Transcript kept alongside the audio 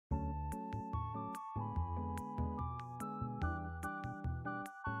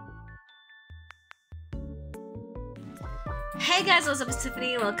Hey guys, what's up? It's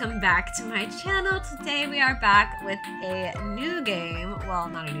Tiffany. Welcome back to my channel. Today we are back with a new game. Well,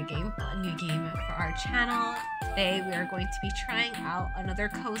 not a new game, but a new game for our channel. Today we are going to be trying out another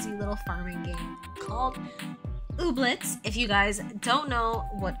cozy little farming game called Ooblets. If you guys don't know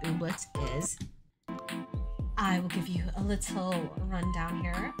what Ooblets is, I will give you a little rundown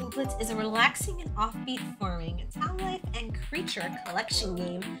here. Ooblets is a relaxing and offbeat farming, town life, and creature collection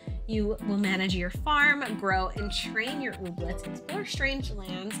game. You will manage your farm, grow, and train your ooblets, explore strange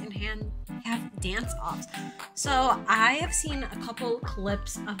lands, and have dance-offs. So I have seen a couple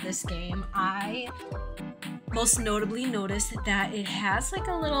clips of this game. I most notably noticed that it has like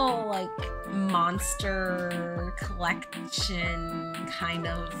a little like monster collection kind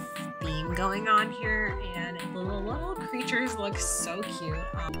of theme going on here, and the little creatures look so cute.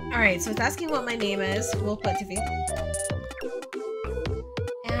 All right, so it's asking what my name is. We'll put Tiffy.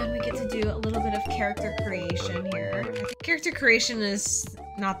 And we get to do a little bit of character creation here. I think character creation is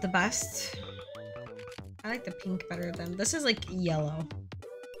not the best. I like the pink better than this. Is like yellow.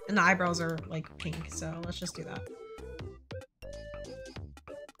 And the eyebrows are like pink, so let's just do that.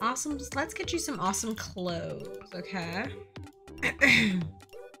 Awesome. Let's get you some awesome clothes, okay?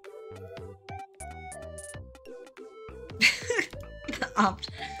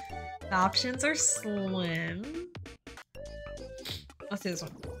 The options are slim. Let's do this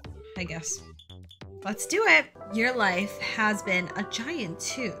one, I guess. Let's do it. Your life has been a giant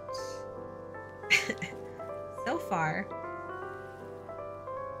toot. So far.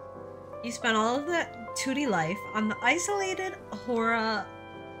 You spent all of the tooty life on the isolated Aurora,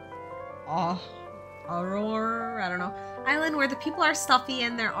 I don't know, island where the people are stuffy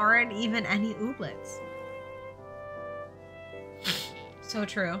and there aren't even any ooblets. So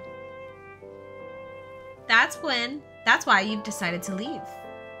true. That's why you've decided to leave.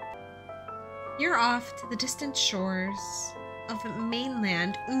 You're off to the distant shores of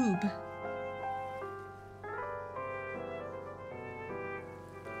mainland Oob.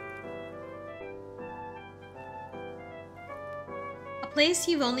 A place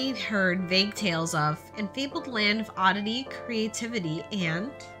you've only heard vague tales of, and fabled land of oddity, creativity,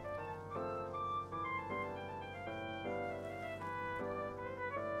 and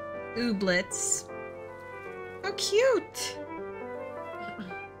ooblets. How cute!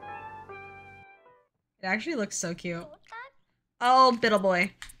 It actually looks so cute. Oh, Biddle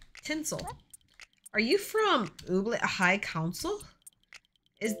Boy. Tinsel. Are you from Ooblet High Council?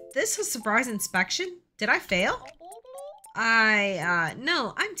 Is this a surprise inspection? Did I fail?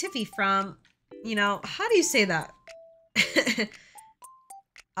 No, I'm Tiffy from, you know, how do you say that?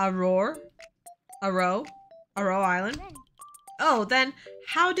 Aro Island? Oh, then,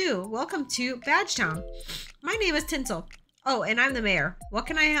 how do? Welcome to Badgetown. My name is Tinsel. Oh, and I'm the mayor. What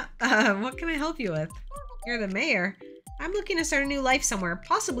can I help you with? You're the mayor? I'm looking to start a new life somewhere,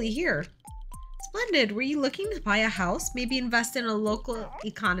 possibly here. Splendid. Were you looking to buy a house? Maybe invest in a local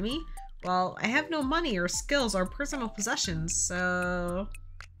economy? Well, I have no money or skills or personal possessions, so...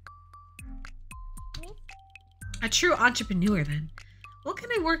 A true entrepreneur, then. What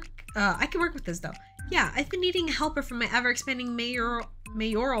can I work... I can work with this, though. Yeah, I've been needing a helper for my ever-expanding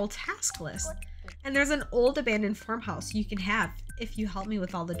mayoral task list. And there's an old abandoned farmhouse you can have if you help me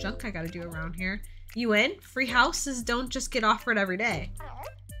with all the junk I gotta do around here. You in? Free houses don't just get offered every day.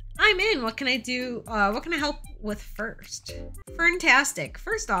 I'm in. What can I do? What can I help with first? Fantastic.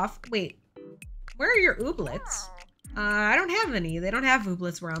 First off, wait. Where are your ooblets? I don't have any. They don't have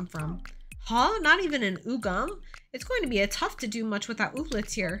ooblets where I'm from. Huh? Not even an oogum? It's going to be tough to do much without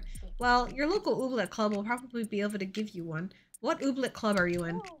ooblets here. Well, your local ooblet club will probably be able to give you one. What ooblet club are you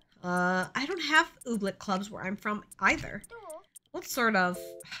in? I don't have ooblet clubs where I'm from either. What sort of...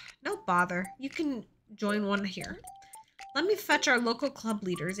 No bother. You can join one here. Let me fetch our local club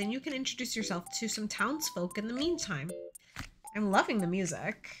leaders and you can introduce yourself to some townsfolk in the meantime. I'm loving the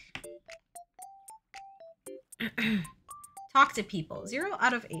music. Talk to people. 0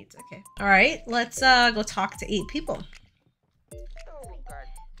 out of 8. Okay. Alright, let's go talk to 8 people.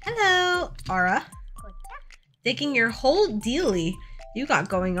 Hello, Aura. Taking your whole dealie you got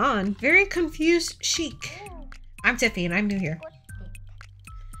going on. Very confused chic. I'm Tiffy and I'm new here.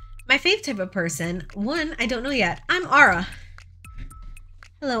 My fave type of person. One, I don't know yet. I'm Aura.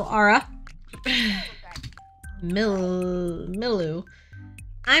 Hello, Aura. Milu.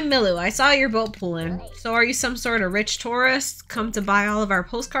 I'm Milu. I saw your boat pulling. So are you some sort of rich tourist? Come to buy all of our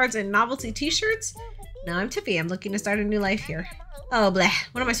postcards and novelty t-shirts? No, I'm Tiffy. I'm looking to start a new life here. Oh, bleh.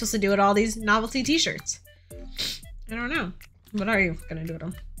 What am I supposed to do with all these novelty t-shirts? I don't know. What are you gonna do with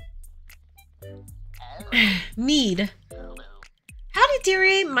them? Mead. Howdy,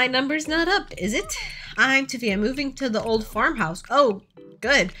 dearie. My number's not up, is it? I'm Tiffy. I'm moving to the old farmhouse. Oh,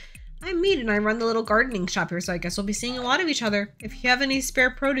 good. I'm Mead and I run the little gardening shop here, so I guess we'll be seeing a lot of each other. If you have any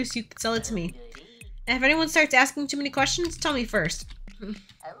spare produce, you can sell it to me. And if anyone starts asking too many questions, tell me first.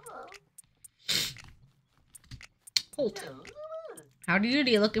 Holt. Howdy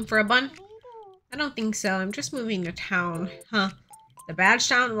doody, looking for a bun? I don't think so. I'm just moving to town. Huh. The badge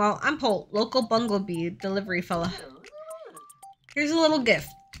town? Well, I'm Holt, local bumblebee delivery fella. Here's a little gift.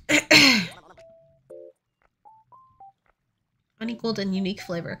 Unequaled and unique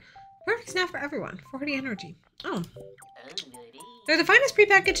flavor. Perfect snack for everyone. 40 energy. Oh. They're the finest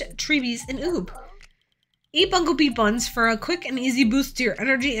prepackaged treebies in Oob. Eat bumblebee buns for a quick and easy boost to your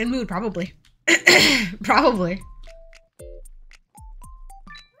energy and mood, probably. Probably.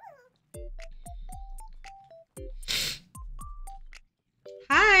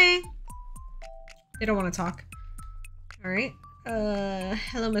 Hi. They don't want to talk. Alright.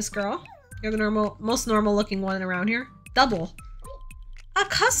 Hello, Miss Girl. You're the most normal looking one around here. Double. A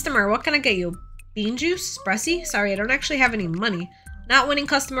customer. What can I get you? Bean juice? Espresso? Sorry, I don't actually have any money. Not winning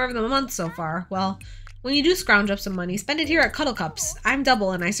customer of the month so far. Well, when you do scrounge up some money, spend it here at Cuddle Cups. I'm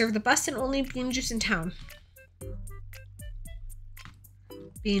Double, and I serve the best and only bean juice in town.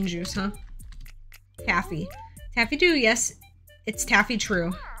 Bean juice, huh? Taffy. Taffy do, yes. It's taffy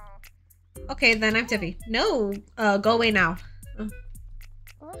true. Okay, then I'm Tiffy. No, go away now.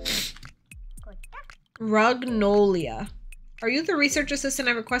 Rugnolia. Are you the research assistant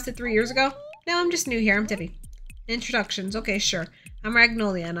I requested 3 years ago? No, I'm just new here. I'm Tiffy. Introductions. Okay, sure. I'm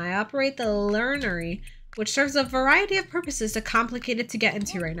Ragnolia, and I operate the Learnery, which serves a variety of purposes too complicated to get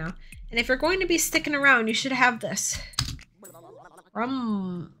into right now. And if you're going to be sticking around, you should have this.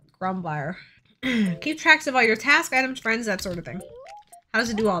 Grumblier. Keep tracks of all your tasks, items, friends, that sort of thing. How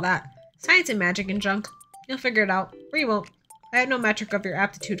does it do all that? Science and magic and junk. You'll figure it out. Or you won't. I have no metric of your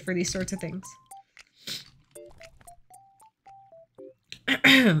aptitude for these sorts of things.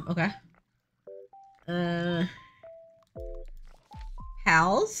 Okay.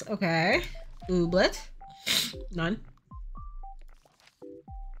 Pals. Okay. Ooblet. None.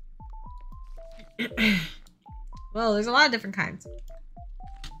 Well, there's a lot of different kinds.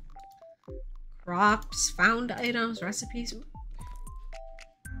 Crops, found items, recipes.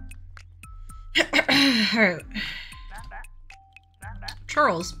 Alright.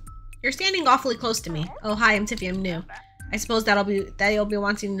 Charles, you're standing awfully close to me. Oh, hi, I'm Tiffy. I'm new. I suppose you'll be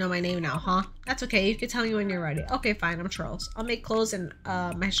wanting to know my name now, huh? That's okay. You can tell me when you're ready. Okay, fine. I'm Charles. I'll make clothes in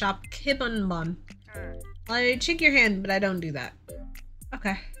my shop, Kibbun Bun. I shake your hand, but I don't do that.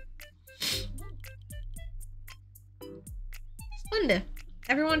 Okay. Splendid.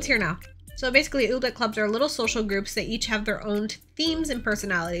 Everyone's here now. So basically, Ooblet clubs are little social groups that each have their own themes and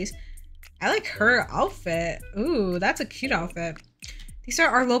personalities. I like her outfit. Ooh, that's a cute outfit. These are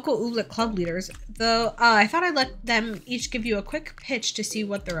our local Ooblet club leaders, though I thought I'd let them each give you a quick pitch to see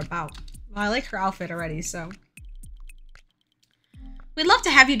what they're about. Well, I like her outfit already, so. We'd love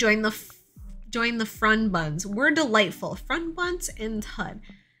to have you join the Frun Buns. We're delightful. Frun Buns and HUD.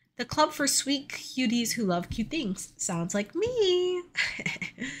 The club for sweet cuties who love cute things. Sounds like me.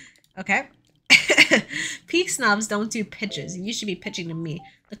 Okay. Peak snobs don't do pitches. You should be pitching to me.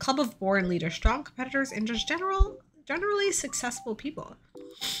 The club of born leaders, strong competitors, and just generally successful people.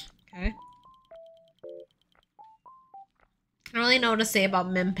 Okay. I don't really know what to say about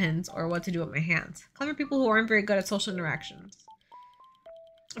mem pins or what to do with my hands. Clever people who aren't very good at social interactions.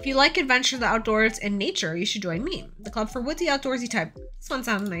 If you like adventure, the outdoors, and nature, you should join me. The club for witty, outdoorsy type. This one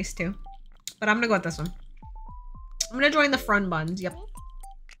sounds nice too. But I'm gonna go with this one. I'm gonna join the Frun Buns. Yep.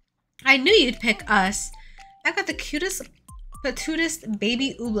 I knew you'd pick us. I've got the cutest, patutest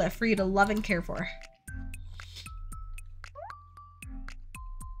baby Ooblet for you to love and care for.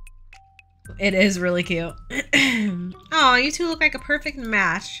 It is really cute. Oh, you two look like a perfect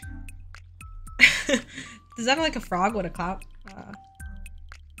match. Does that look like a frog with a crown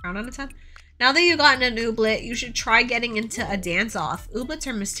on its head? Now that you've gotten an Ooblet, you should try getting into a dance-off. Ooblets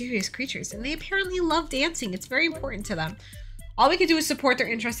are mysterious creatures, and they apparently love dancing. It's very important to them. All we can do is support their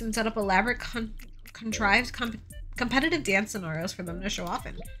interest and set up elaborate, contrived, competitive dance scenarios for them to show off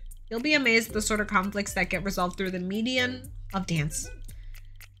in. You'll be amazed at the sort of conflicts that get resolved through the medium of dance.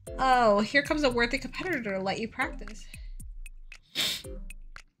 Oh, here comes a worthy competitor to let you practice.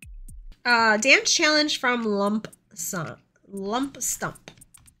 Dance challenge from Lump Stump.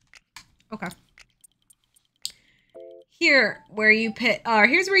 Okay. Here's where you pick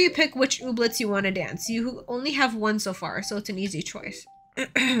which Ooblets you want to dance. You only have one so far, so it's an easy choice.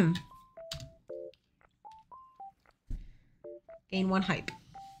 Gain 1 hype.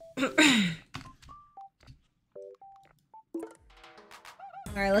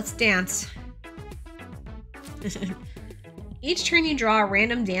 Alright, let's dance. Each turn you draw a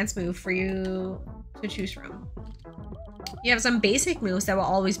random dance move for you to choose from. You have some basic moves that will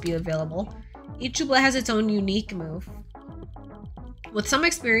always be available. Each Ooblet has its own unique move. With some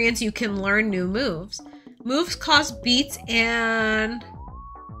experience, you can learn new moves. Moves cost beats and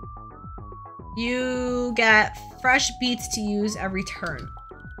you get fresh beats to use every turn.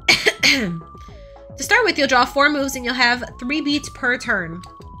 To start with, you'll draw 4 moves and you'll have 3 beats per turn.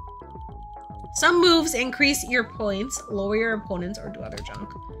 Some moves increase your points, lower your opponents, or do other junk.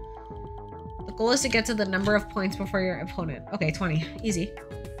 The goal is to get to the number of points before your opponent. Okay, 20. Easy.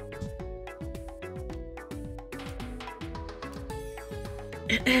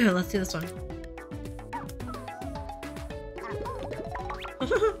 Let's do this one.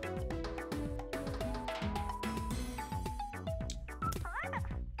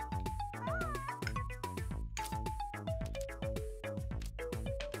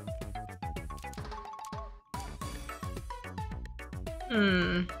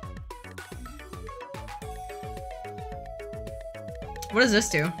 What does this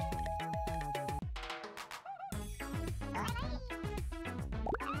do?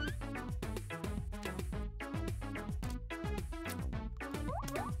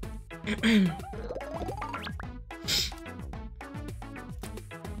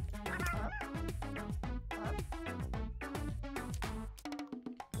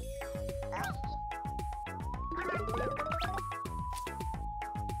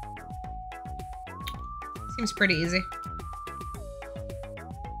 Seems pretty easy.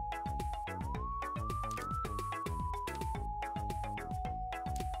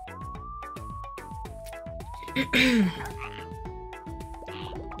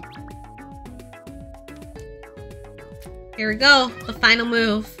 Here we go, the final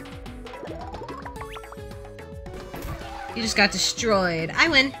move. You just got destroyed. I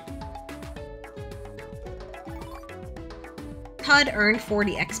win. Todd earned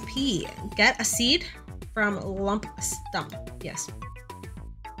 40 XP. Get a seed from Lump Stump. Yes.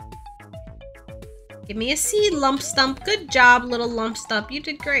 Give me a seed, Lump Stump. Good job, little Lump Stump. You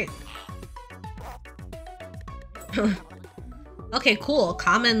did great. Okay, cool.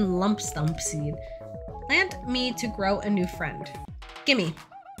 Common Lump Stump seed. Plant me to grow a new friend. Gimme.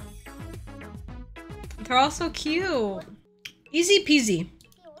 They're all so cute. Easy peasy.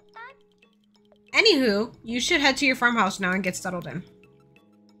 Anywho, you should head to your farmhouse now and get settled in.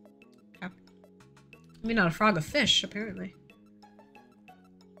 Okay. Maybe not a frog, a fish, apparently.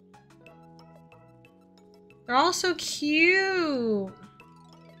 They're all so cute.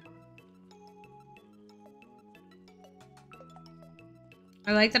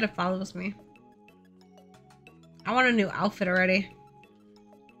 I like that it follows me. I want a new outfit already.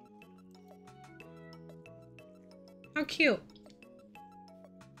 How cute.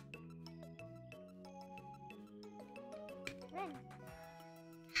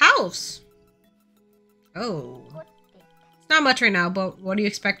 House. Oh. It's not much right now, but what do you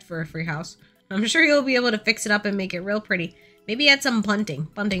expect for a free house? I'm sure you'll be able to fix it up and make it real pretty. Maybe add some bunting.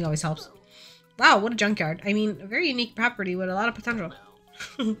 Bunting always helps. Wow, what a junkyard. I mean, a very unique property with a lot of potential.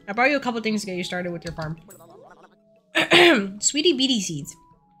 I brought you a couple things to get you started with your farm. Sweetie beady seeds.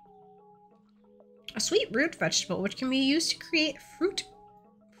 A sweet root vegetable which can be used to create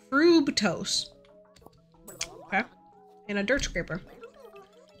fructose. Okay. And a dirt scraper.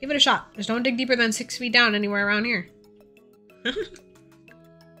 Give it a shot. Just don't dig deeper than 6 feet down anywhere around here.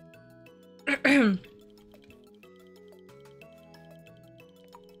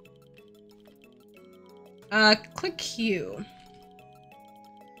 Click Q.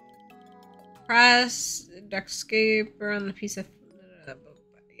 Press escape on the piece of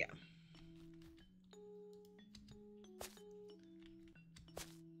yeah.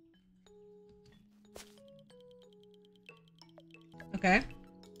 Okay.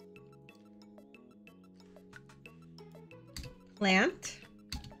 Plant.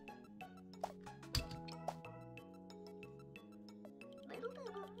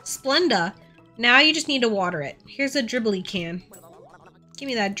 Splenda. Now you just need to water it. Here's a dribbly can. Give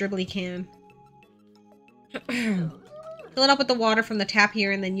me that dribbly can. Fill it up with the water from the tap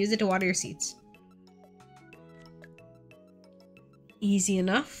here and then use it to water your seeds. Easy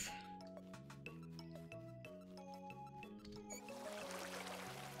enough.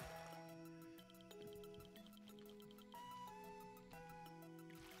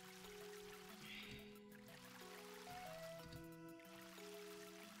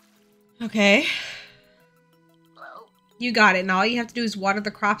 Okay. You got it. Now all you have to do is water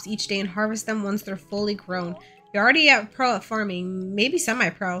the crops each day and harvest them once they're fully grown. You're already a pro at farming, maybe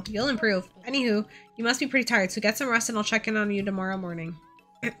semi-pro. You'll improve. Anywho, you must be pretty tired, so get some rest and I'll check in on you tomorrow morning.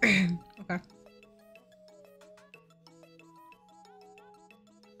 Okay.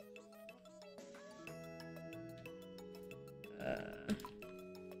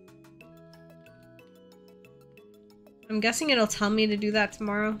 I'm guessing it'll tell me to do that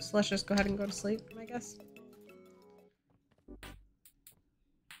tomorrow, so let's just go ahead and go to sleep, I guess.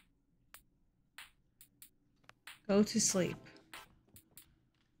 Go to sleep.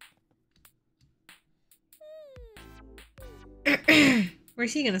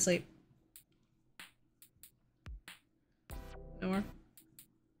 Where's he gonna sleep? Nowhere.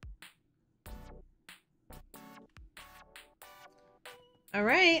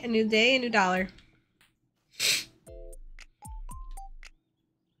 Alright, a new day, a new dollar.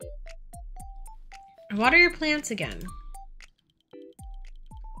 Water your plants again.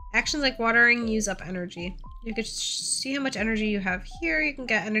 Actions like watering use up energy. You can see how much energy you have here. You can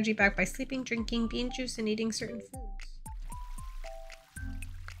get energy back by sleeping, drinking bean juice, and eating certain foods.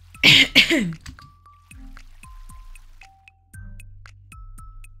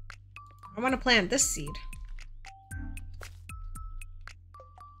 I want to plant this seed.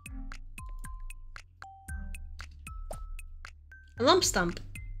 A lump stump.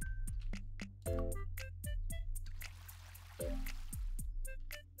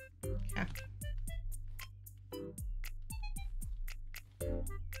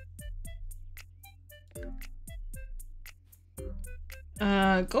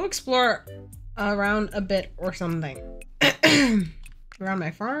 Go explore around a bit or something. Around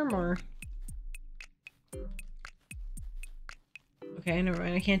my farm or... Okay, never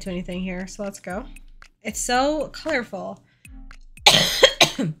mind. I can't do anything here, so let's go. It's so colorful.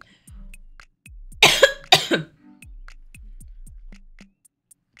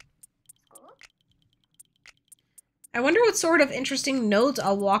 I wonder what sort of interesting nodes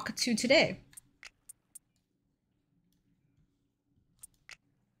I'll walk to today.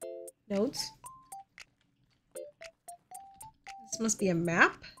 Nodes. This must be a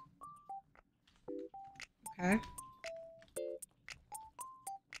map. Okay.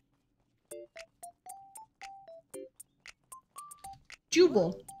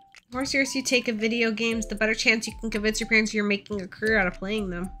 Jubal. The more serious you take of video games, the better chance you can convince your parents you're making a career out of playing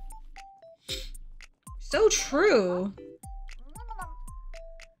them. So true.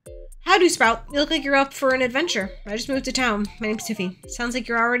 Howdy, Sprout. You look like you're up for an adventure. I just moved to town. My name's Tiffy. Sounds like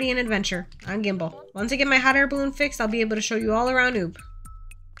you're already an adventure. I'm Gimbal. Once I get my hot air balloon fixed, I'll be able to show you all around Oob.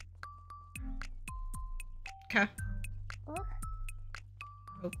 Okay. Oh,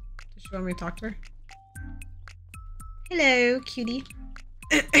 does she want me to talk to her? Hello, cutie.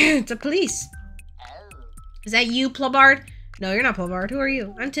 It's a police. Is that you, Plubard? No, you're not Plubard. Who are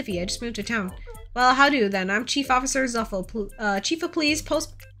you? I'm Tiffy. I just moved to town. Well, how do then? I'm Chief Officer Zuffle, Chief of Police,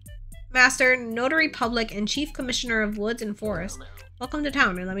 Postmaster, Notary Public, and Chief Commissioner of Woods and Forests. Welcome to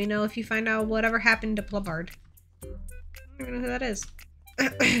town, and let me know if you find out whatever happened to Plubard. I don't even know who that is.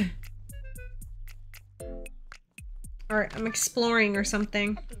 Alright, I'm exploring or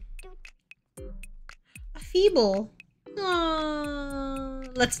something. A feeble.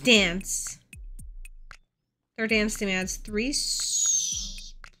 Aww. Let's dance. Their dance demands 3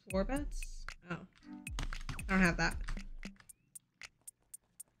 floor beds? Oh. I don't have that.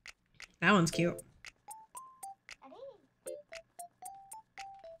 That one's cute.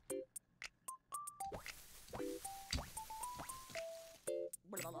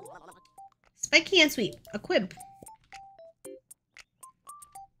 Spiky and sweet. A quib.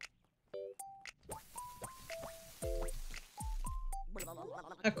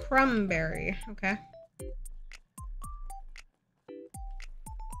 A crumberry. Okay.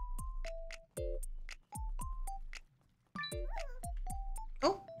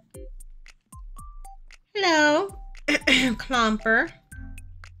 Oh. Hello. Clomper.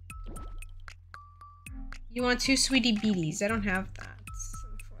 You want 2 sweetie beaties. I don't have that,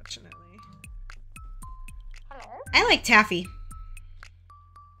 unfortunately. Hello. I like taffy.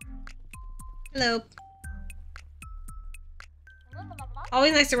 Hello.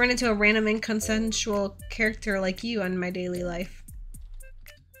 Always nice to run into a random inconsensual character like you in my daily life.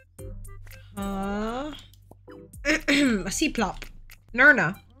 A sea plop.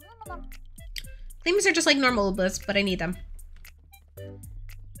 Nurna. Gleamies are just like normal Ooblets, but I need them.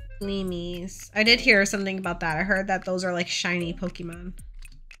 Gleamies. I did hear something about that. I heard that those are like shiny Pokemon.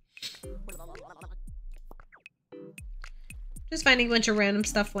 Just finding a bunch of random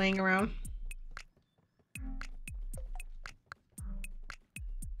stuff laying around.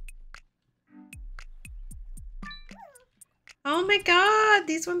 Oh my god,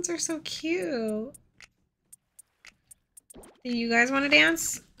 these ones are so cute. Do you guys want to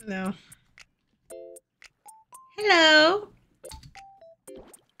dance? No. Hello.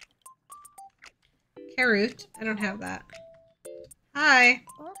 Carrot. I don't have that. Hi. I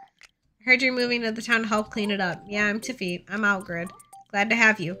heard you're moving to the town to help clean it up. Yeah, I'm Tiffy. I'm Outgrid. Glad to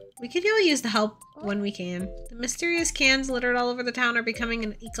have you. We could all use the help when we can. The mysterious cans littered all over the town are becoming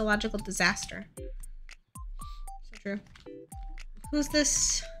an ecological disaster. So true. Who's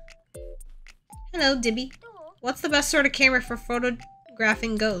this? Hello, Dibby. What's the best sort of camera for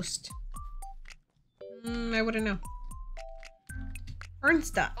photographing ghosts? I wouldn't know.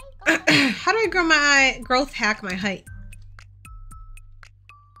 Ernsta. How do I growth hack my height?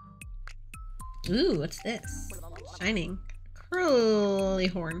 Ooh, what's this? Shining. Curly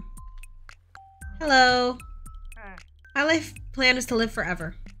horn. Hello. My life plan is to live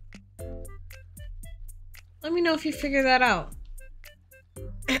forever. Let me know if you figure that out.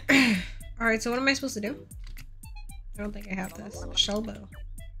 Alright, so what am I supposed to do? I don't think I have this. Shell bow.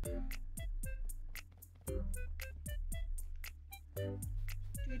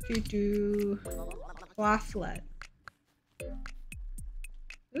 Clothlet.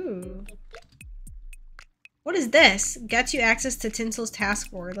 Ooh. What is this? Gets you access to Tinsel's task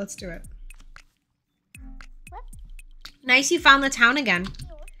board. Let's do it. Nice you found the town again.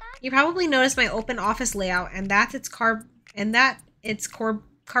 You probably noticed my open office layout and that it's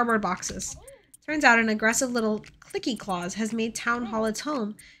cardboard boxes. Turns out an aggressive little clicky claws has made town hall its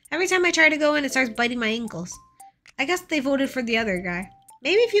home. Every time I try to go in, it starts biting my ankles. I guess they voted for the other guy.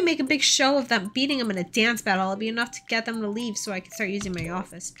 Maybe if you make a big show of them beating him in a dance battle, it'll be enough to get them to leave so I can start using my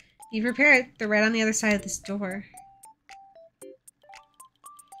office. Be prepared. They're right on the other side of this door.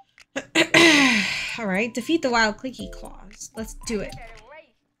 Alright, defeat the wild clicky claws. Let's do it.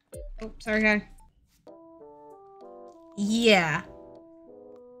 Oh, sorry, guy. Yeah.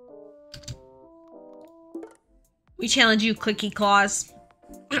 We challenge you, clicky claws.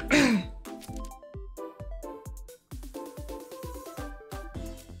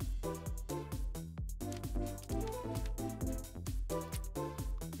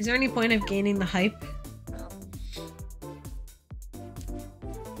 Is there any point of gaining the hype?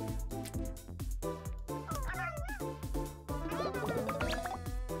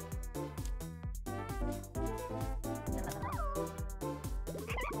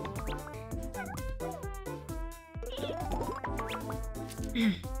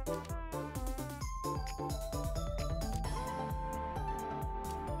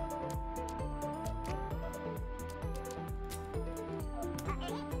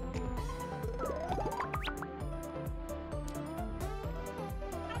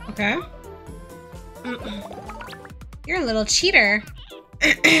 Okay. You're a little cheater.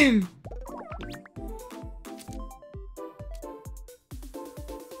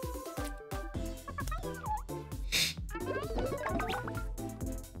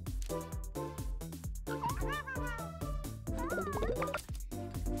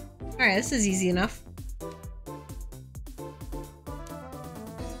 Alright, this is easy enough.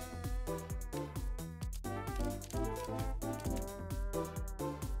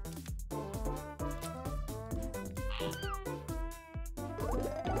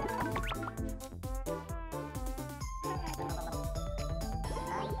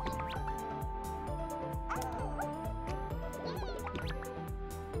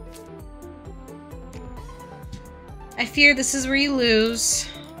 I fear this is where you lose.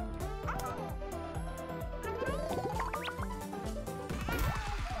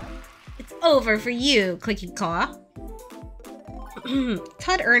 It's over for you, Clicky Claw.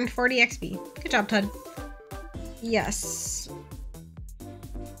 Tud earned 40 XP. Good job, Tud. Yes.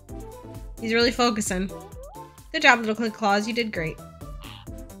 He's really focusing. Good job, little Clicky Claws. You did great.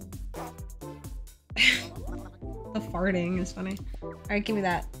 The farting is funny. Alright, give me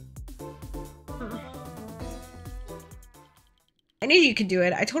that. I knew you could do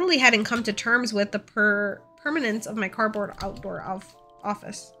it. I totally hadn't come to terms with the permanence of my cardboard outdoor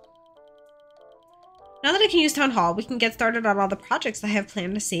office. Now that I can use Town Hall, we can get started on all the projects I have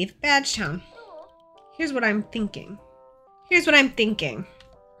planned to save Badgetown. Here's what I'm thinking.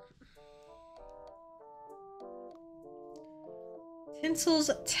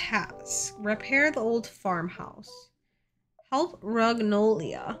 Tinsel's task. Repair the old farmhouse. Help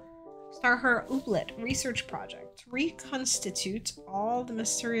Rugnolia start her Ooblet research project. Reconstitute all the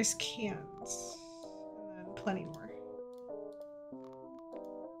mysterious cans. And then plenty more.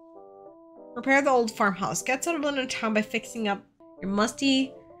 Repair the old farmhouse. Get settled in a town by fixing up your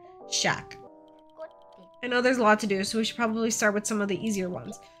musty shack. I know there's a lot to do, so we should probably start with some of the easier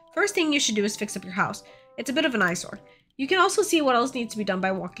ones. First thing you should do is fix up your house. It's a bit of an eyesore. You can also see what else needs to be done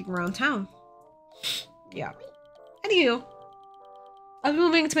by walking around town. Yeah. Anywho, I'll be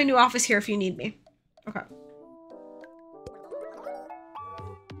moving into my new office here if you need me. Okay.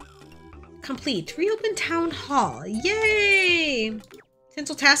 Complete. Reopen Town Hall. Yay!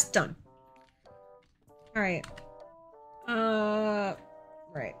 Tinsel task done. Alright.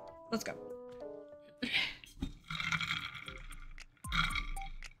 Right. Let's go.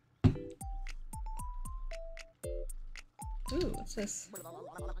 Ooh, what's this?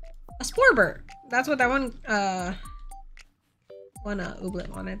 A sporebird. That's what that one ooblet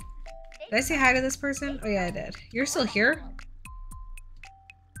wanted. Did I say hi to this person? Oh yeah, I did. You're still here?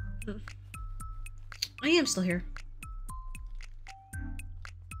 I am still here.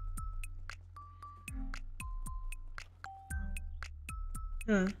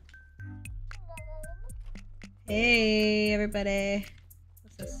 Huh. Hey, everybody.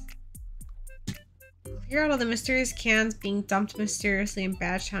 What's this? Clear out all the mysterious cans being dumped mysteriously in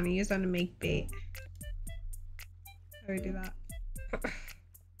Badge Town and use them to make bait. How do we do that?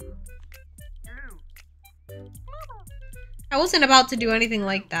 I wasn't about to do anything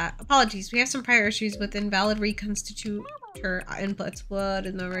like that. Apologies, we have some prior issues with invalid reconstitutor inputs. What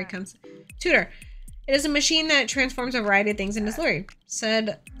is the reconstitutor? It is a machine that transforms a variety of things into slurry.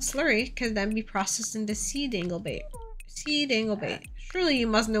 Said slurry can then be processed into sea dangle bait. Sea dangle bait. Surely you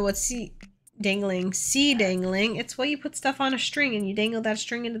must know what sea dangling. It's where you put stuff on a string and you dangle that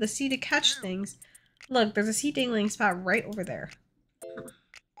string into the sea to catch things. Look, there's a sea dangling spot right over there.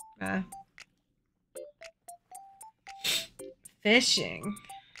 Fishing.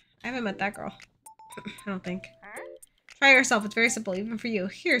 I haven't met that girl. I don't think. Try yourself. It's very simple, even for you.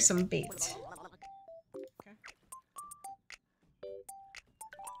 Here's some bait.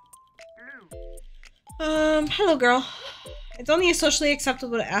 Hello, girl. It's only socially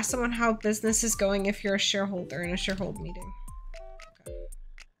acceptable to ask someone how business is going if you're a shareholder in a shareholder meeting.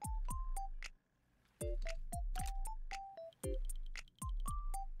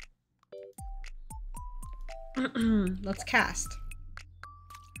 Okay. Let's cast.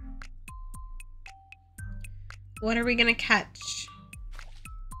 What are we gonna catch?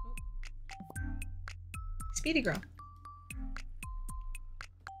 Speedy girl.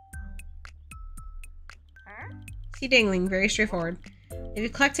 Sea dangling, very straightforward. If you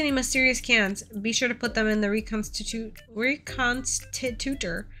collect any mysterious cans, be sure to put them in the reconstitutor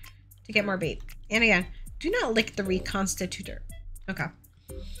to get more bait. And again, do not lick the reconstitutor. Okay.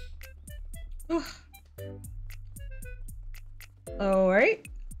 Alright.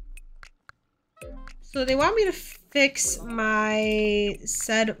 So they want me to fix my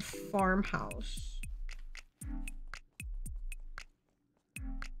said farmhouse.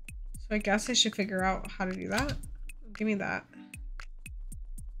 So I guess I should figure out how to do that. Give me that.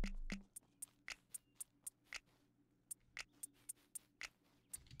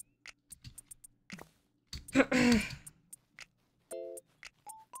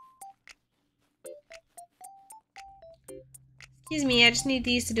 Excuse me, I just need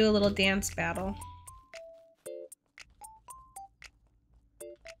these to do a little dance battle.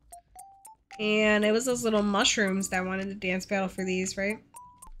 And it was those little mushrooms that wanted to dance battle for these, right?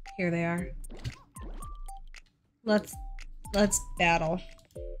 Here they are. Let's battle.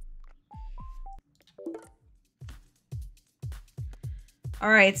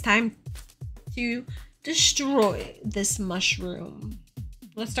 Alright, it's time to destroy this mushroom.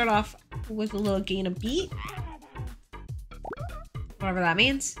 Let's start off with a little gain of beat. Whatever that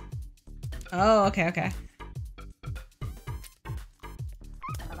means. Oh, okay, okay.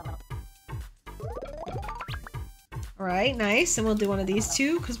 Alright, nice. And we'll do one of these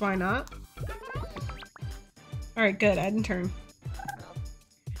too, because why not? Alright, good. I didn't turn.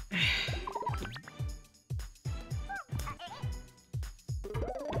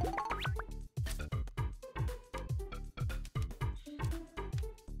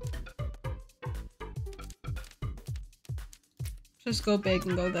 Just go big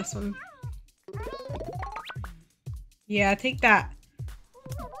and go this one. Yeah, take that.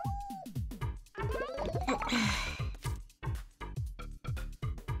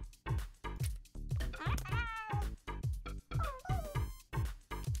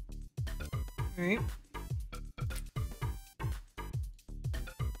 Alright.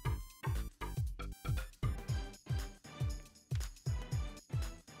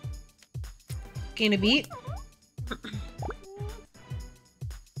 Gain a beat.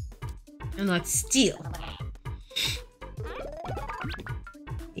 And let's steal.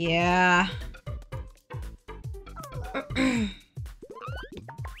 Yeah.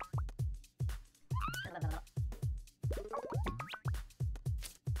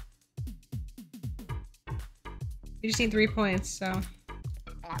 You just need 3 points, so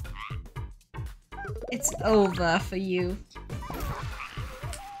it's over for you.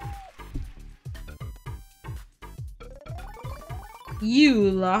 You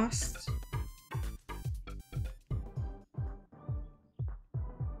lost.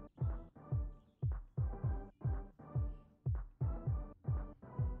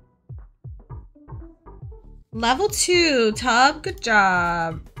 Level 2, Tub. Good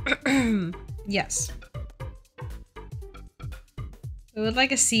job. Yes. We would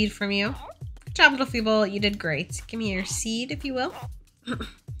like a seed from you. Good job, little feeble. You did great. Give me your seed, if you will.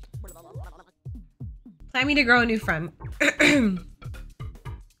 Plan me to grow a new friend.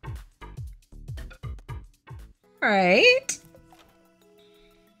 Alright.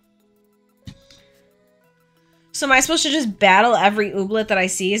 So am I supposed to just battle every ooblet that I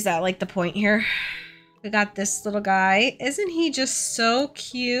see? Is that like the point here? We got this little guy. Isn't he just so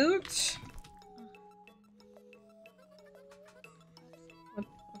cute?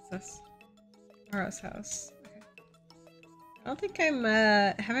 What's this? Laura's house. Okay. I don't think I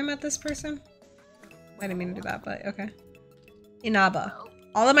met... Have I met this person? I didn't mean to do that, but okay. Inaba.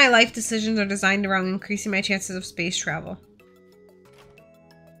 All of my life decisions are designed around increasing my chances of space travel.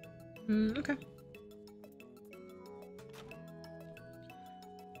 Okay.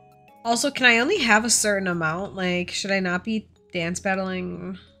 Also, can I only have a certain amount? Like, should I not be dance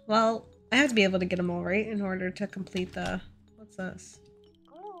battling? Well, I have to be able to get them all right in order to complete the... What's this?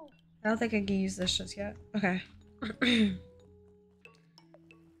 I don't think I can use this just yet. Okay.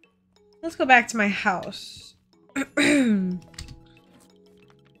 Let's go back to my house. Too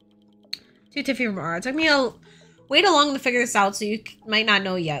tiffy from Aura. It took me way too long to figure this out, so you might not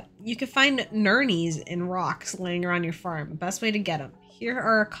know yet. You can find nernies in rocks laying around your farm. Best way to get them. Here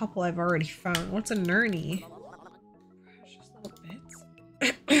are a couple I've already found. What's a nernie? Precious little bits.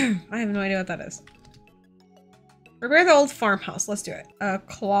 I have no idea what that is. Repair the old farmhouse. Let's do it. A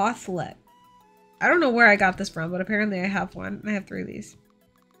clothlet. I don't know where I got this from, but apparently I have one. I have 3 of these.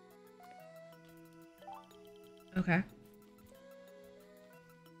 Okay.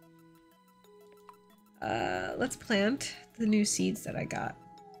 Let's plant the new seeds that I got.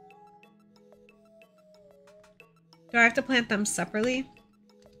 Do I have to plant them separately?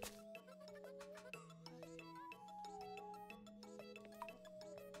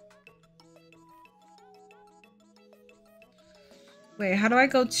 Wait, how do I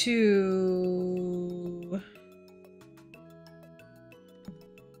go to...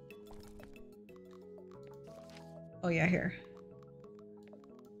 Oh yeah, here.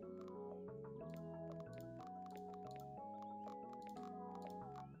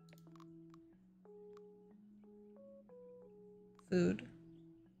 Food.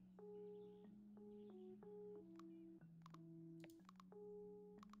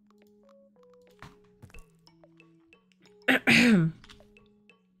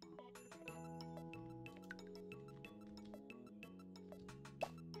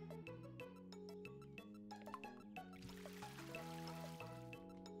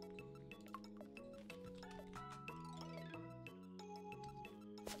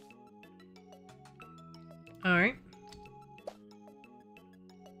 All right.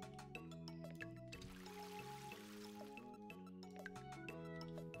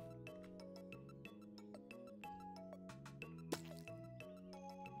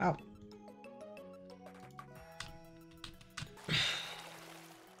 Wow.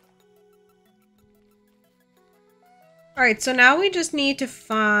 All right, so now we just need to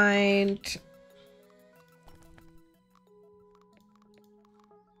find...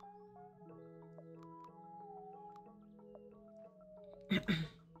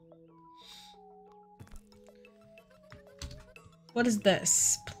 What is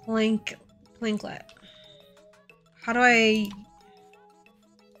this? Planklet. How do I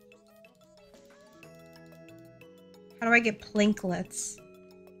get planklets?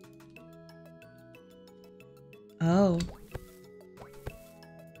 Oh.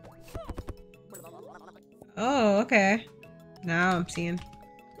 Oh, okay. Now I'm seeing.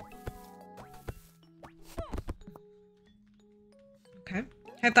 Okay.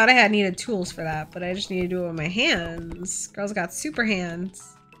 I thought I had needed tools for that, but I just need to do it with my hands. Girls got super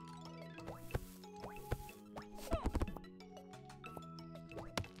hands.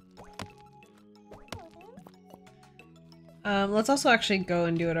 Let's also actually go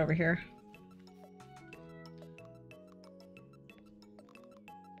and do it over here.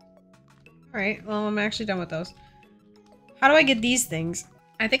 Alright, well, I'm actually done with those. How do I get these things?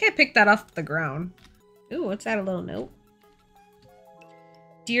 I think I picked that off the ground. Ooh, what's that? A little note?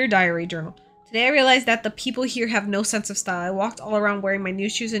 Dear Diary Journal. Today I realized that the people here have no sense of style. I walked all around wearing my new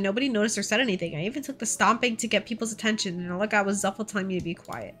shoes and nobody noticed or said anything. I even took the stomping to get people's attention and all I got was Zuffle telling me to be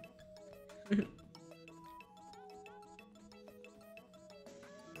quiet.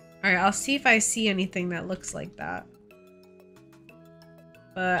 Alright, I'll see if I see anything that looks like that.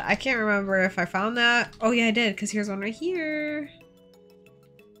 But I can't remember if I found that. Oh yeah, I did, because here's one right here.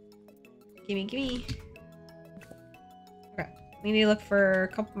 Gimme, gimme. Okay, we need to look for a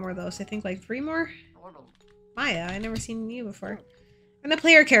couple more of those. I think like 3 more. Maya, I never seen you before. I'm the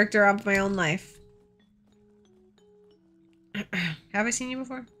player character of my own life. Have I seen you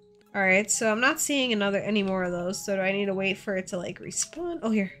before? Alright, so I'm not seeing any more of those, so do I need to wait for it to like respawn?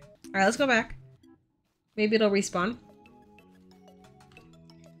 Oh, here. Alright, let's go back. Maybe it'll respawn.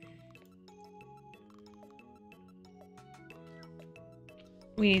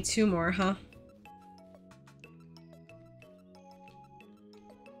 We need 2 more, huh?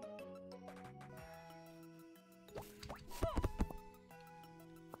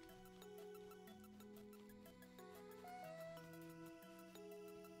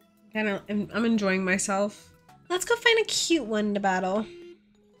 I'm enjoying myself. Let's go find a cute one to battle.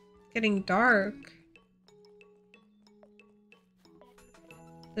 Getting dark.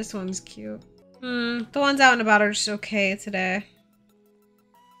 This one's cute. The ones out and about are just okay today.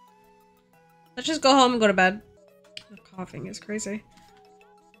 Let's just go home and go to bed. The coughing is crazy.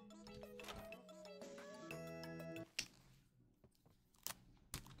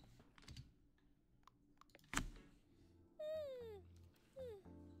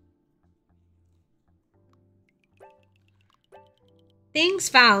 Things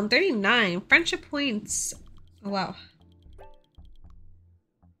found. 39. Friendship points. Oh, wow.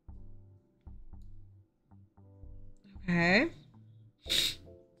 Okay.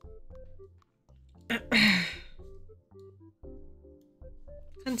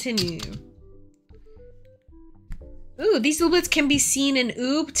 Continue. Ooh, these ooblets can be seen in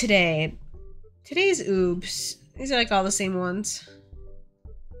Oob today. Today's Oobs. These are like all the same ones.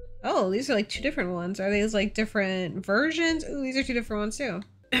 Oh, these are like 2 different ones. Are these like different versions? Ooh, these are 2 different ones too.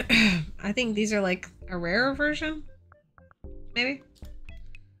 I think these are like a rarer version. Maybe?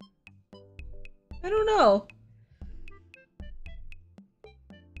 I don't know.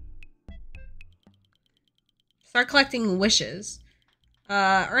 Start collecting wishes.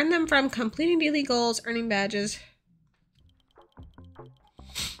 Earn them from completing daily goals, earning badges.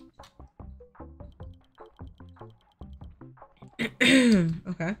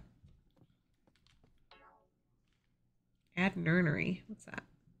 Okay. Add nernery. What's that?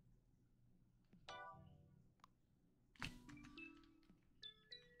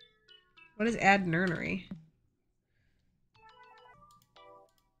 What is add nernery?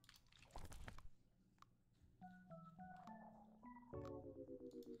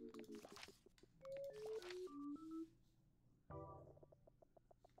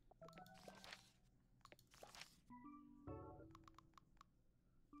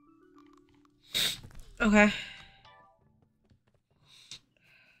 Okay.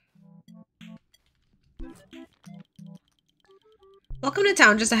 Welcome to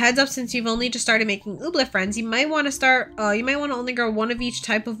town. Just a heads up, since you've only just started making ooblet friends, you might want to only grow 1 of each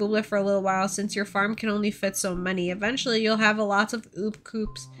type of ooblet for a little while, since your farm can only fit so many. Eventually, you'll have lots of oob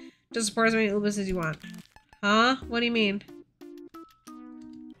coops to support as many ooblets as you want. Huh? What do you mean?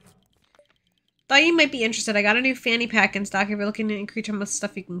 Thought you might be interested. I got a new fanny pack in stock if you're looking to increase how much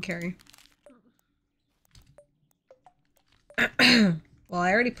stuff you can carry. Well,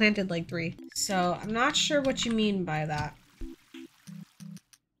 I already planted like 3. So, I'm not sure what you mean by that.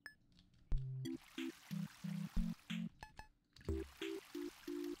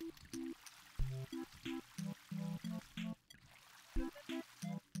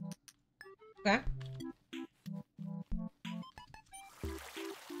 Okay.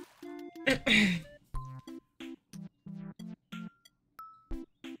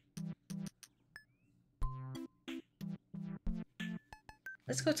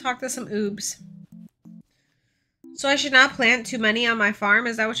 Let's go talk to some oobs. So I should not plant too many on my farm?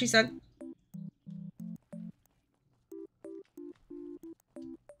 Is that what she said?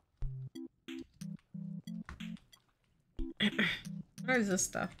 What is this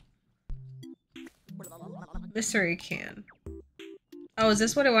stuff? Mystery can. Oh, is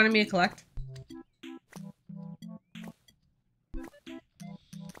this what it wanted me to collect?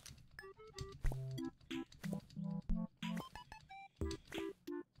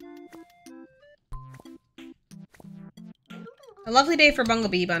 A lovely day for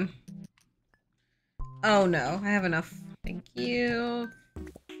Bumblebee Bun. Oh no, I have enough. Thank you.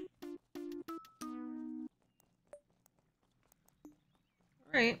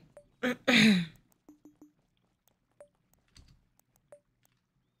 Alright.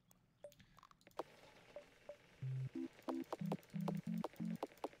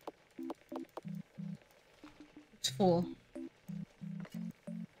 It's full.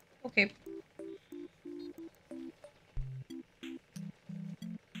 Okay.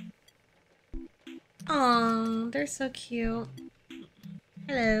 Oh, they're so cute.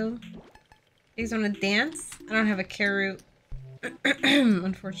 Hello. You guys want to dance? I don't have a carrot,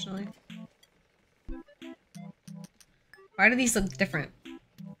 unfortunately. Why do these look different?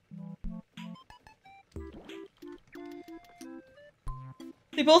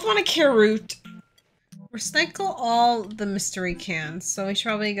 They both want a carrot. Recycle all the mystery cans. So we should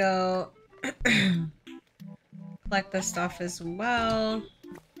probably go collect this stuff as well.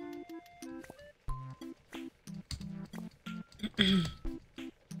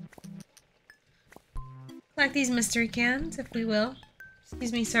 Collect these mystery cans, if we will.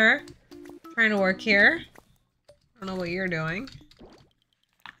 Excuse me, sir. Trying to work here. I don't know what you're doing.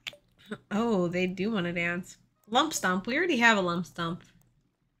 Oh, they do want to dance. Lump stump. We already have a lump stump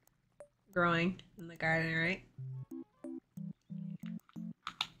growing in the garden, right?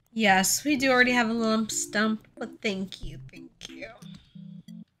 Yes, we do already have a lump stump, but thank you, thank you.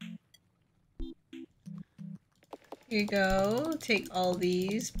 Here you go. Take all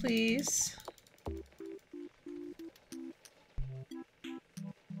these, please.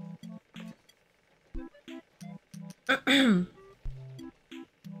 Does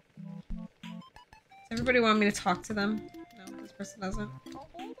everybody want me to talk to them? No, this person doesn't.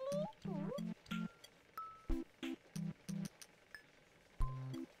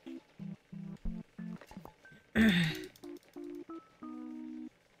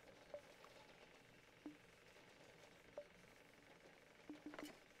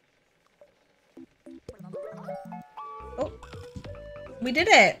 Oh, we did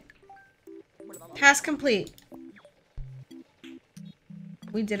it! Task complete.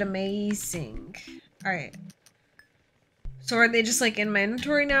 We did amazing. Alright. So are they just like in my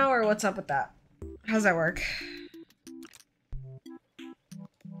inventory now, or what's up with that? How's that work?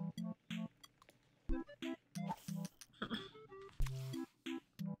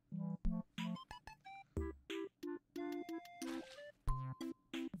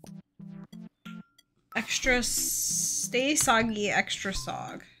 Extra stay soggy, extra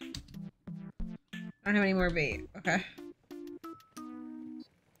sog. I don't have any more bait. Okay.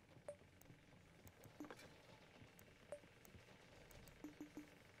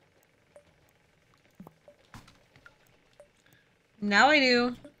 Now I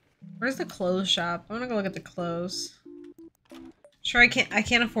do. Where's the clothes shop? I want to go look at the clothes. Sure, I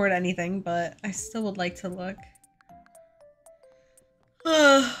can't afford anything, but I still would like to look.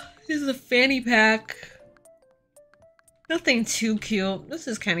 This is a fanny pack. Nothing too cute. This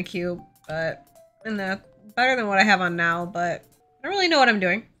is kind of cute, but better than what I have on now, but I don't really know what I'm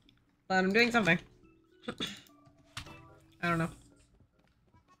doing. But I'm doing something. I don't know.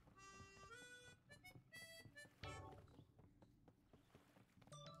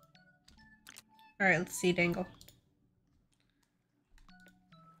 Alright, let's see, Dangle.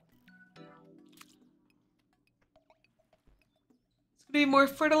 Need more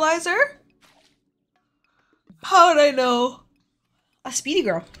fertilizer? How would I know? A speedy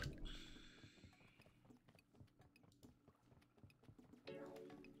girl.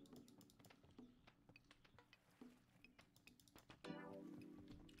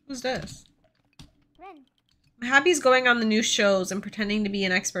 Who's this? Ren. My hobby's going on the new shows and pretending to be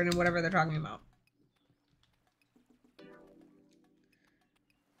an expert in whatever they're talking about.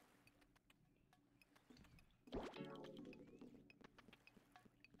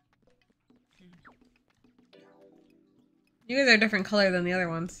 You guys are a different color than the other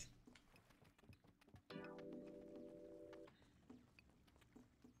ones.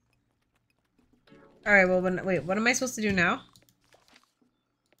 Alright, well, wait, what am I supposed to do now?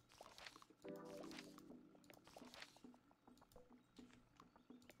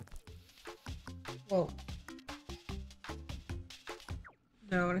 Whoa.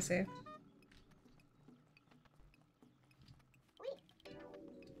 No, I want to save.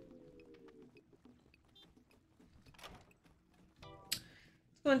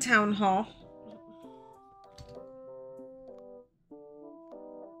 Let's go in town hall.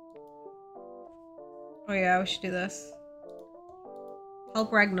 Oh yeah, we should do this.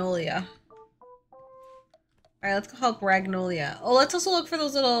 Help Ragnolia. Alright, let's go help Ragnolia. Oh, let's also look for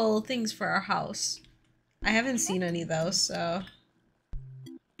those little things for our house. I haven't seen any though, so...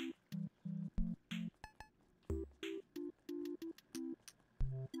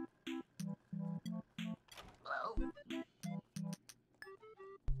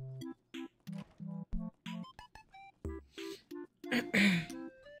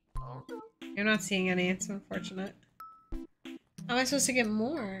 You're not seeing any, it's unfortunate. How am I supposed to get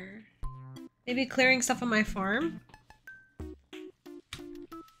more? Maybe clearing stuff on my farm?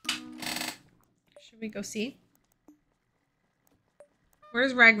 Should we go see?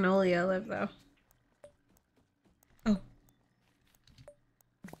 Where's Ragnolia live though? Oh.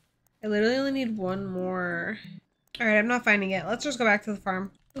 I literally only need one more. Alright, I'm not finding it. Let's just go back to the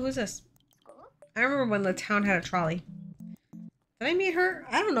farm. Who is this? I remember when the town had a trolley. Did I meet her?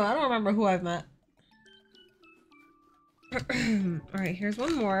 I don't know. I don't remember who I've met. Alright, here's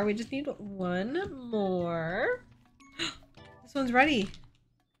one more. We just need one more. This one's ready.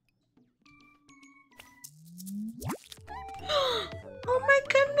 Oh my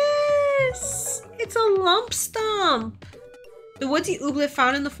goodness! It's a lump stump! The woodsy ooblet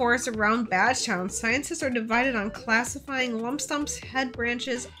found in the forest around Badgetown. Scientists are divided on classifying lump stumps' head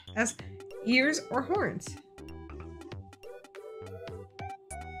branches as ears or horns.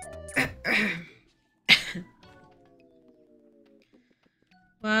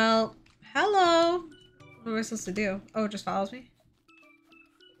 Well, hello. What am I supposed to do? Oh, it just follows me?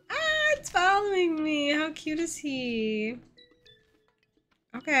 Ah, it's following me. How cute is he?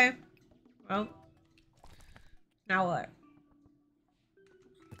 Okay. Well, now what?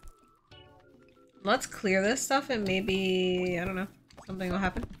 Let's clear this stuff and maybe, I don't know, something will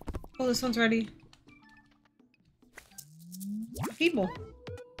happen. Oh, this one's ready. Feeble.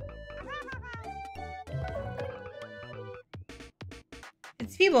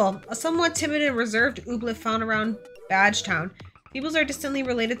 It's Feeble, a somewhat timid and reserved ooblet found around Badgetown. Feebles are distantly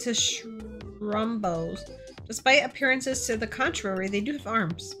related to Shrumbos. Despite appearances to the contrary, they do have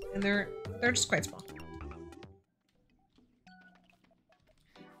arms, and they're just quite small.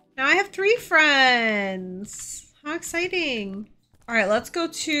 Now I have 3 friends! How exciting! Alright, let's go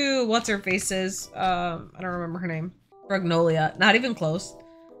to what's-her-face's, I don't remember her name. Ragnolia. Not even close.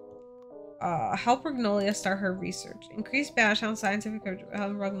 Help Ragnolia start her research. Increase Badgetown scientific coverage.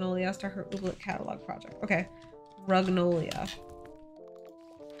 Help Ragnolia start her ooblet catalog project. Okay. Ragnolia.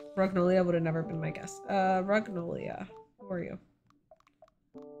 Ragnolia would have never been my guess. Ragnolia. Who are you?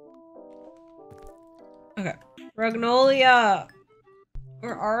 Okay. Ragnolia!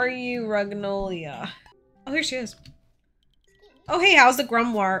 Where are you, Ragnolia? Oh, here she is. Oh, hey, how's the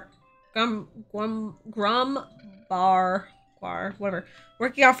Grumbar, whatever.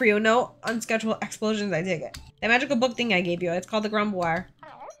 Working out for you. No unscheduled explosions, I dig it. That magical book thing I gave you, it's called the Grumbar.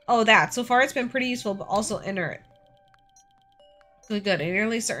 Oh, that. So far, it's been pretty useful, but also inert. Good, good. I'm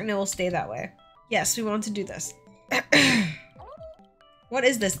nearly certain it will stay that way. Yes, we want to do this. What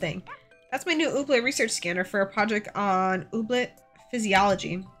is this thing? That's my new ooblet research scanner for a project on ooblet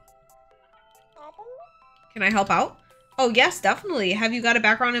physiology. Can I help out? Oh, yes, definitely. Have you got a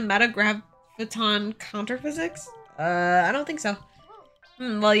background in metagraviton counterphysics? I don't think so.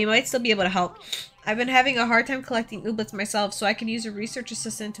 Well, you might still be able to help. I've been having a hard time collecting ooblets myself, so I could use a research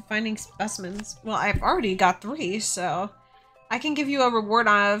assistant to finding specimens. Well, I've already got 3, so I can give you a reward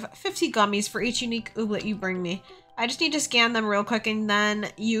of 50 gummies for each unique ooblet you bring me. I just need to scan them real quick, and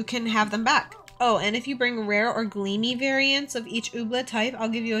then you can have them back. Oh, and if you bring rare or gleamy variants of each ooblet type, I'll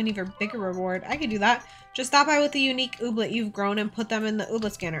give you an even bigger reward. I could do that. Just stop by with the unique ooblet you've grown and put them in the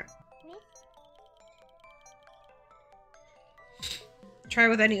ooblet scanner. Try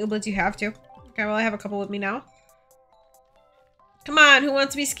with any ooblets you have to. Okay, well, I have a couple with me now. Come on, who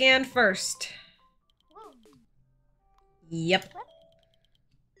wants to be scanned first? Yep.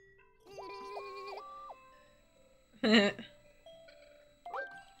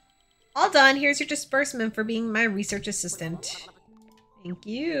 All done. Here's your disbursement for being my research assistant. Thank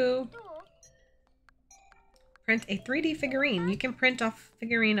you. Print a 3D figurine. You can print off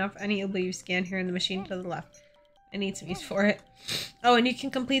figurine of any ooblet you scan here in the machine to the left. I need some use for it. Oh, and you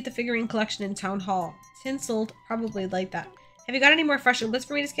can complete the figurine collection in Town Hall. Tinseled, probably like that. Have you got any more fresh ooblets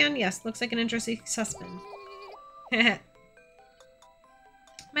for me to scan? Yes, looks like an interesting suspend. My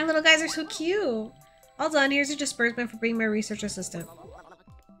little guys are so cute. All done. Here's a disbursement for being my research assistant.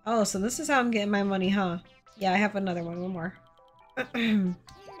 Oh, so this is how I'm getting my money, huh? Yeah, I have another one. One more.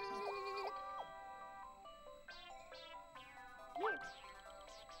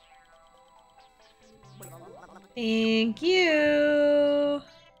 Thank you.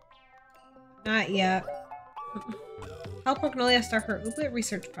 Not yet. Help Magnolia start her ooblet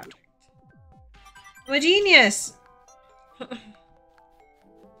research project. I'm a genius.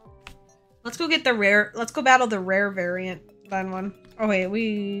 Let's go get the rare. Let's go battle the rare variant. Then one. Oh wait,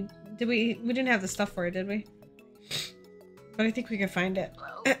 we didn't have the stuff for it, did we? But I think we can find it.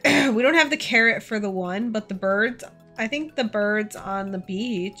 We don't have the carrot for the one, but the birds. I think the birds on the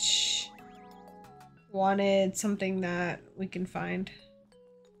beach wanted something that we can find,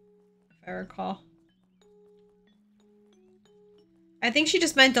 if I recall. I think she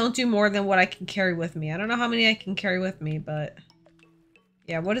just meant don't do more than what I can carry with me. I don't know how many I can carry with me, but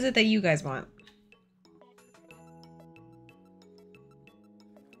yeah, what is it that you guys want?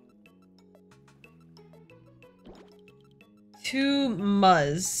 Two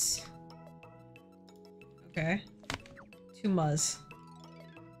muzz. Okay. Two muzz.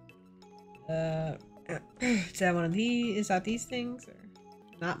 Is that one of these? Is that these things? Or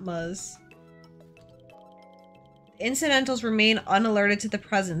not Muzz. Incidentals remain unalerted to the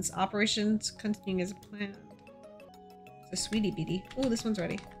presence. Operations continuing as planned. It's a sweetie beatie. Oh, this one's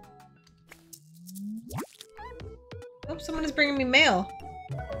ready. Oh, someone is bringing me mail.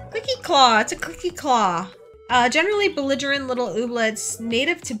 Clicky Claw. It's a Clicky Claw. Generally belligerent little ooblets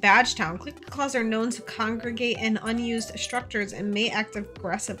native to Badgetown. Clicky Claws are known to congregate in unused structures and may act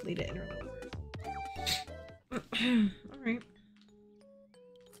aggressively to interlopers. Alright.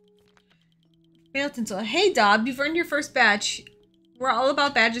 Mail tinsel. Hey Dob, you've earned your first badge. We're all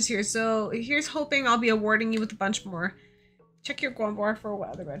about badges here, so here's hoping I'll be awarding you with a bunch more. Check your Guan bar for what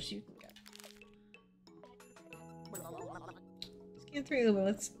other badges you can get. Scan 3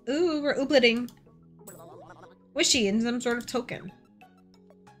 ooblets. Ooh, we're oobleting. Wishy in some sort of token.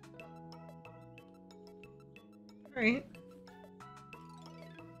 Alright.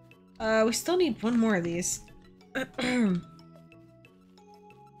 We still need one more of these. I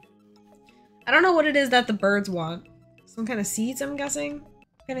don't know what it is that the birds want. Some kind of seeds, I'm guessing?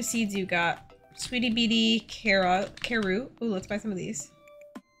 What kind of seeds you got? Sweetie Beatie, carrot. Ooh, let's buy some of these.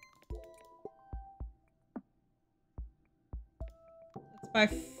 Let's buy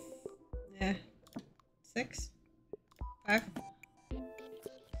 6? 5?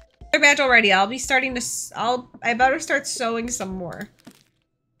 Another badge already. I'll be starting to I better start sewing some more.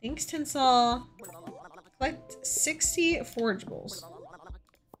 Thanks, Tinsel. Collect 60 forageables.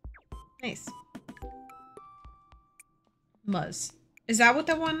 Nice. Muzz. Is that what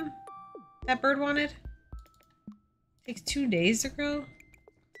that bird wanted? Takes 2 days to grow?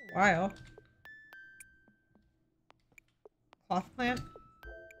 It's a while. Cloth plant?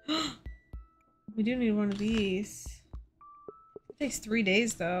 We do need one of these. It takes 3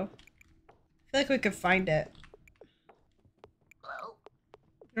 days though. I feel like we could find it.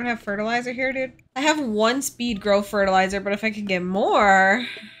 You don't have fertilizer here, dude? I have 1 speed grow fertilizer, but if I could get more...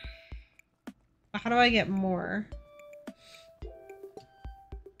 How do I get more?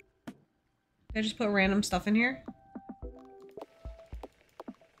 Can I just put random stuff in here?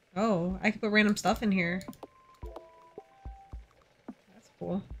 Oh, I can put random stuff in here. That's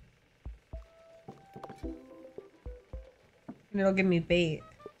cool. And it'll give me bait.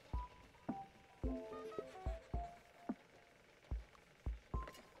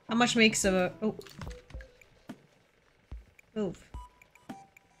 How much makes a... Oh. Move.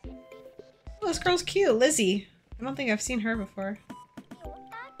 Oh, this girl's cute. Lizzie. I don't think I've seen her before.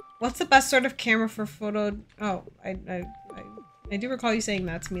 What's the best sort of camera for photo... Oh, I do recall you saying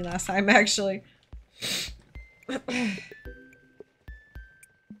that to me last time, actually. We're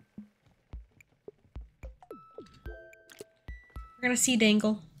gonna see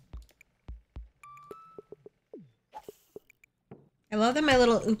Dangle. I love that my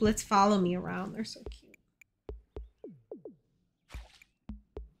little ooblets follow me around. They're so cute.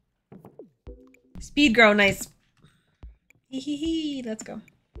 Speed grow, nice. Hee hee hee, let's go.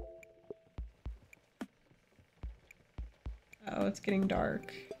 Oh, it's getting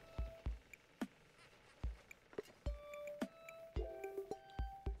dark.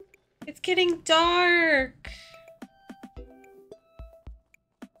 It's getting dark.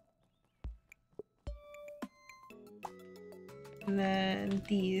 And then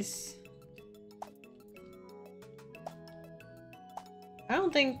these. I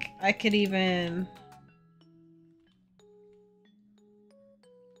don't think I could even...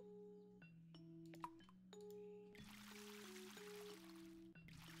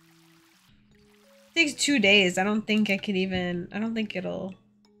 It takes 2 days. I don't think I could even... I don't think it'll...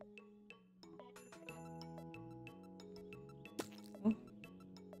 Oh,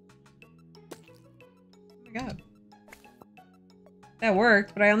 my god. That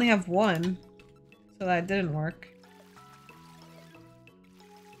worked, but I only have 1. So that didn't work.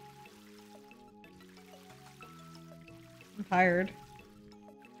 I'm tired.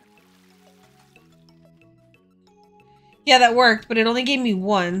 Yeah, that worked, but it only gave me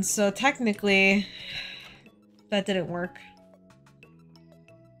 1, so technically that didn't work.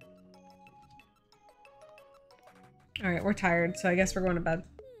 Alright, we're tired, so I guess we're going to bed.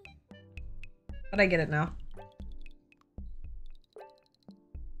 But I get it now.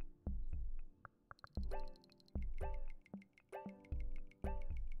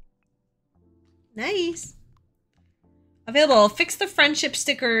 Nice. Available. Fix the friendship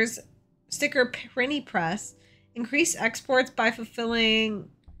sticker printy press. Increase exports by fulfilling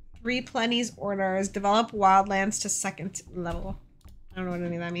 3 Plenty's orders. Develop wildlands to 2nd level. I don't know what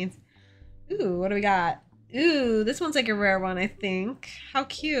any of that means. Ooh, what do we got? Ooh, this one's like a rare one, I think. How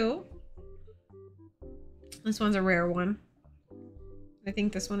cute. This one's a rare one. I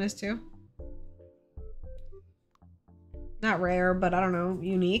think this one is too. Not rare, but I don't know,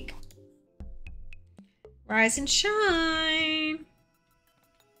 unique. Rise and shine.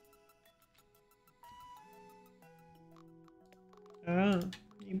 Oh,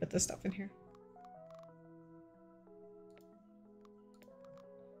 you put this stuff in here.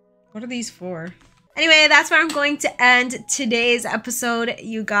 What are these for? Anyway, that's where I'm going to end today's episode,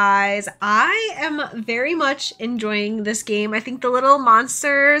 you guys. I am very much enjoying this game. I think the little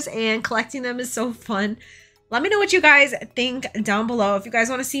monsters and collecting them is so fun. Let me know what you guys think down below. If you guys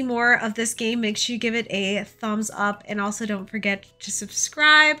want to see more of this game, make sure you give it a thumbs up. And also don't forget to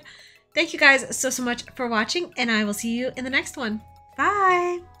subscribe. Thank you guys so much for watching, and I will see you in the next one.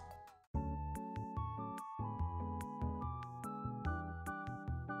 Bye!